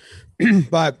that.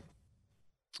 But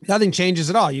nothing changes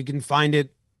at all. You can find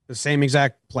it the same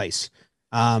exact place.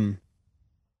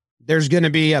 There's going to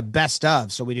be a best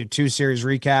of. So we do 2 series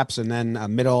recaps and then a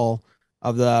middle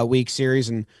of the week series.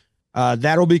 And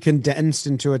that'll be condensed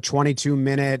into a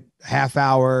 22-minute,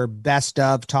 half-hour best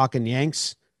of Talking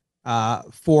Yanks.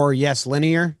 for Yes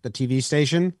Linear, the TV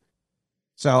station.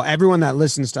 So everyone that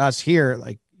listens to us here,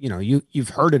 like, you've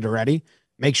heard it already.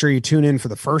 Make sure you tune in for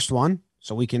the first one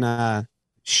so we can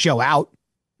show out,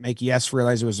 make Yes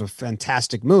realize it was a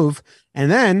fantastic move. And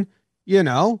then,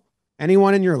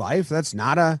 anyone in your life that's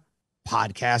not a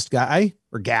podcast guy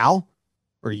or gal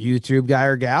or YouTube guy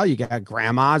or gal, you got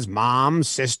grandmas, moms,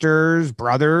 sisters,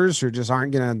 brothers who just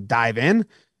aren't going to dive in.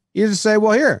 You just say,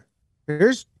 well,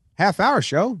 here's half-hour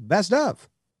show, best of.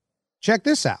 Check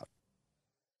this out.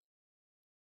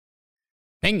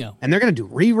 Bingo. And they're going to do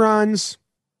reruns.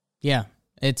 Yeah.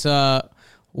 It's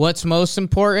what's most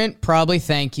important, probably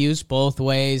thank yous both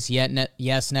ways.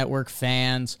 Yes Network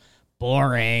fans,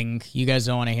 boring. You guys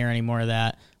don't want to hear any more of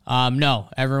that. No,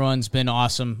 everyone's been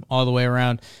awesome all the way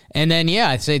around. And then,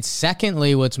 I'd say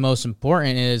secondly, what's most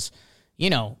important is,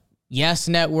 Yes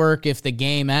Network, if the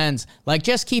game ends, like,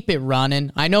 just keep it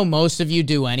running. I know most of you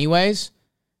do anyways.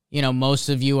 Most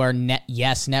of you are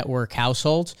Yes Network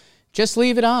households. Just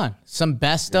leave it on. Some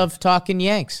best of Talking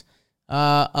Yanks.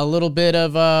 A little bit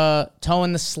of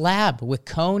Towing the Slab with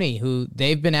Coney, who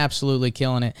they've been absolutely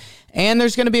killing it. And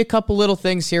there's going to be a couple little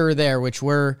things here or there, which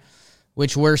we're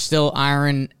still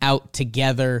ironing out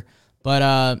together.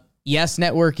 But Yes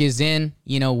Network is in.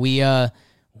 We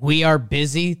are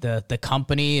busy. The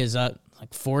company is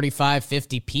like 45,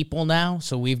 50 people now.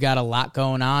 So we've got a lot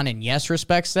going on, and Yes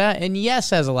respects that. And Yes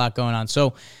has a lot going on.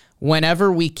 So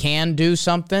whenever we can do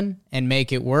something and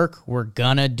make it work, we're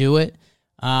gonna do it.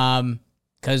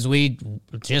 Because we,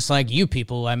 just like you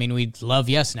people, we love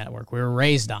Yes Network. We were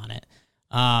raised on it.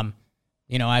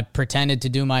 I pretended to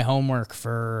do my homework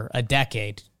for a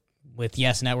decade with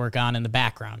Yes Network on in the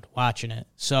background, watching it.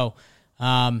 So,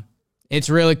 it's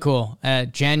really cool.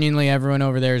 Genuinely, everyone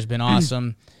over there has been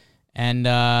awesome. And,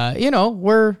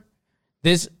 we're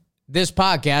this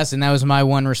podcast, and that was my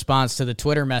one response to the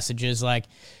Twitter messages, like,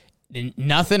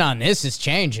 nothing on this is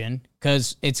changing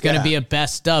because it's going to be a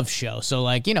best of show. So,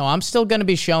 like, I'm still going to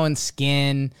be showing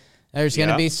skin. There's going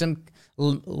to be some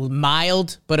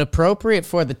mild but appropriate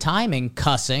for the timing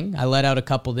cussing. I let out a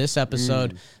couple this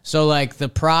episode. So, like, the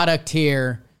product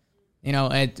here,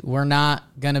 we're not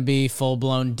going to be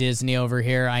full-blown Disney over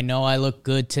here. I know I look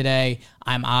good today.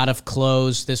 I'm out of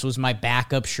clothes. This was my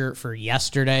backup shirt for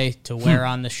yesterday to wear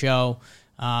on the show.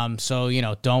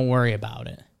 So, don't worry about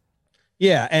it.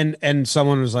 Yeah, and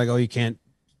someone was like, "Oh, you can't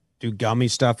do gummy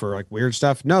stuff or like weird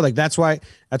stuff." No, like that's why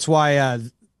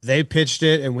they pitched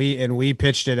it and we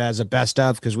pitched it as a best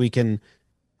of, because we can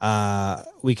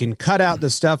cut out the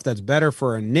stuff that's better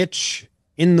for a niche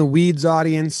in the weeds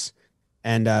audience,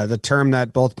 and the term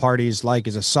that both parties like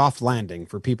is a soft landing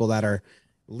for people that are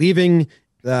leaving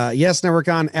the Yes Network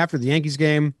on after the Yankees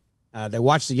game. They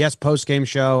watch the Yes post game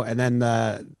show, and then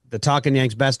the Talking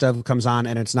Yanks best of comes on,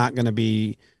 and it's not going to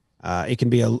be. It can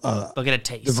be they'll get a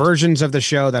taste. The versions of the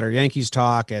show that are Yankees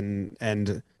talk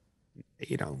and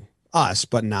us,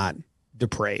 but not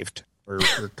depraved or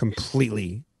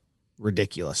completely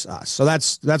ridiculous us. So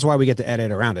that's why we get to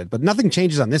edit around it. But nothing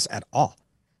changes on this at all.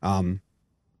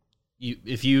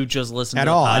 If you just listen at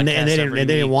to all, and they they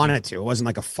didn't want it to. It wasn't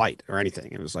like a fight or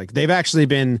anything. It was like they've actually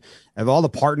been, of all the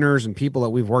partners and people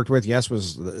that we've worked with, Yes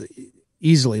was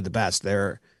easily the best.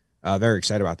 They're very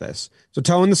excited about this. So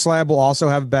Towing the Slab will also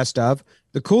have best of.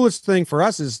 The coolest thing for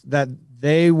us is that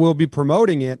they will be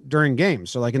promoting it during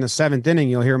games. So like in the 7th inning,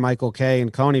 you'll hear Michael Kay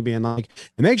and Coney being like,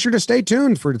 make sure to stay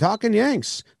tuned for Talking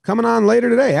Yanks coming on later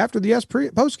today after the Yes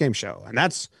post game show. And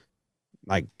that's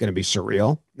like going to be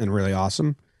surreal and really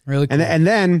awesome. Really cool. And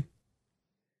then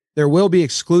there will be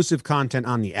exclusive content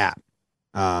on the app.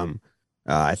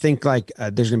 I think there's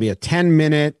going to be a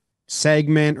 10-minute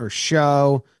segment or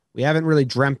show. We haven't really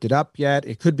dreamt it up yet.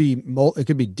 It could be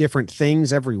different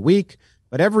things every week,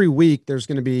 but every week there's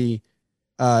going to be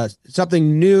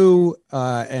something new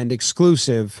and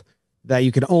exclusive that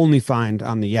you can only find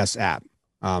on the Yes app.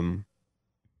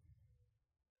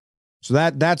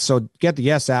 So get the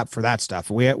Yes app for that stuff.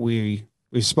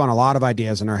 We've spun a lot of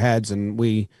ideas in our heads, and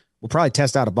we'll probably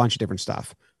test out a bunch of different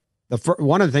stuff.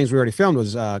 One of the things we already filmed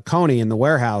was Coney in the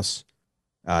warehouse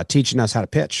teaching us how to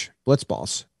pitch blitz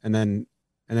balls, and then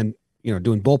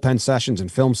doing bullpen sessions and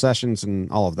film sessions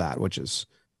and all of that, which is,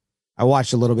 I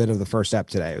watched a little bit of the first ep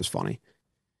today. It was funny.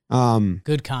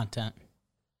 Good content.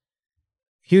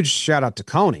 Huge shout out to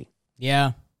Coney.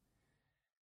 Yeah.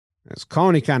 As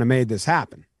Coney kind of made this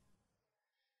happen.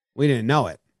 We didn't know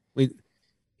it.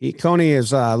 Coney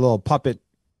is a little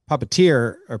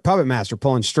puppeteer or puppet master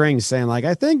pulling strings, saying like,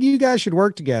 I think you guys should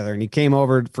work together. And he came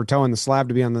over for Towing the Slab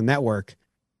to be on the network,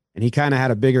 and he kind of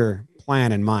had a bigger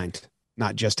plan in mind,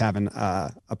 not just having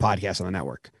a podcast on the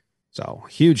network. So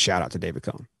huge shout out to David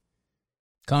Cohn.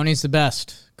 Coney's the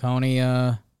best. Coney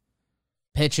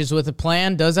pitches with a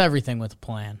plan, does everything with a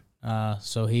plan.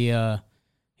 So he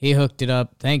hooked it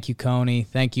up. Thank you, Coney.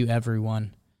 Thank you,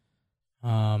 everyone.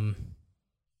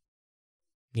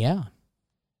 Yeah.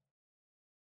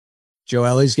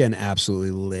 Joelly's getting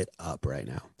absolutely lit up right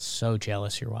now. So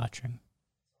jealous you're watching.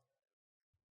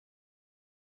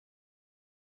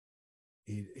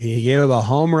 He gave up a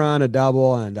home run, a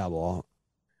double, and a double.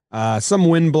 Some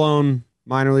windblown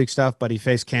minor league stuff, but he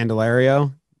faced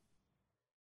Candelario.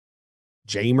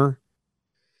 Jamer.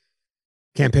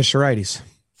 Can't pitch to righties.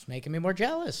 It's making me more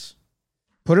jealous.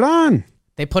 Put it on.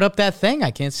 They put up that thing.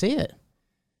 I can't see it.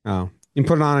 Oh, you can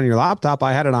put it on your laptop.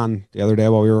 I had it on the other day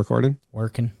while we were recording.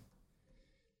 Working.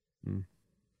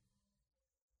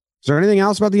 Is there anything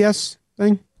else about the yes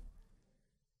thing?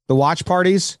 The watch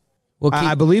parties?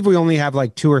 I believe we only have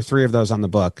like 2 or 3 of those on the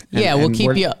book. We'll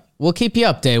keep you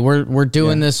updated. We're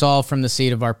doing this all from the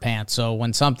seat of our pants. So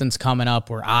when something's coming up,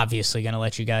 we're obviously going to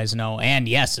let you guys know. And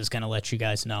Yes is going to let you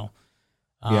guys know.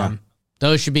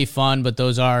 Those should be fun, but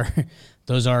those are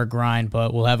a grind.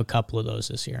 But we'll have a couple of those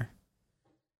this year.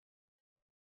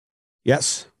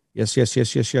 Yes. Okay.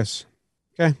 Is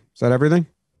that everything?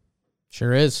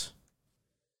 Sure is.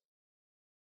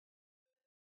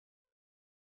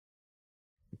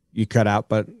 You cut out,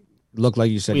 but it looked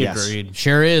like you said We yes. agreed.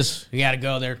 Sure is. We got to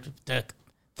go there.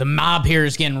 The mob here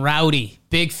is getting rowdy.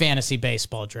 Big fantasy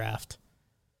baseball draft.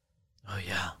 Oh,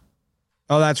 yeah.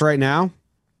 Oh, that's right now?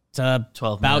 It's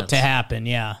 12 about minutes. to happen,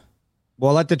 yeah.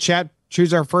 Well, let the chat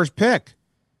choose our first pick.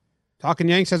 Talking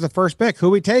Yanks has the first pick. Who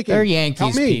we taking? They're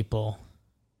Yankees people.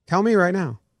 Tell me right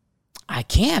now. I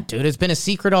can't, dude. It's been a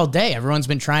secret all day. Everyone's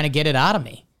been trying to get it out of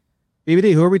me.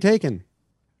 BBD, who are we taking?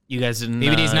 You guys didn't.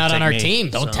 BBD's not take on our me, team.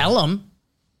 Don't so- tell him.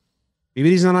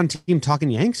 BBD's not on team Talking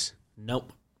Yanks?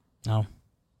 Nope. No.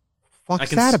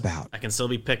 Fuck's that about? I can still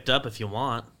be picked up if you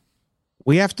want.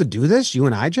 We have to do this? You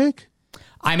and I, Jake?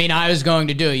 I mean, I was going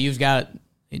to do it. You've got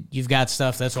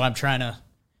stuff. That's why I'm trying to.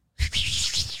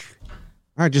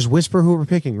 All right, just whisper who we're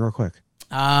picking real quick.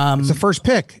 It's the first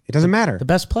pick. It doesn't matter. The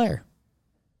best player.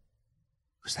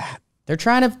 Who's that? They're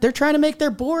trying to make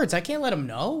their boards. I can't let them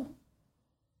know.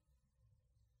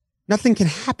 Nothing can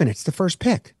happen. It's the first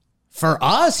pick. For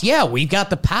us, yeah, we've got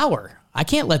the power. I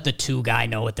can't let the 2 guy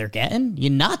know what they're getting. You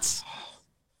nuts?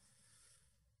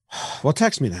 Well,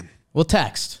 text me then. We'll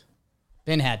text.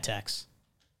 Ben had text.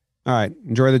 All right.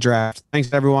 Enjoy the draft.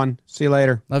 Thanks, everyone. See you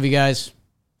later. Love you guys.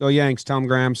 Go Yanks. Tell them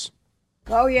Grams.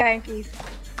 Go Yankees.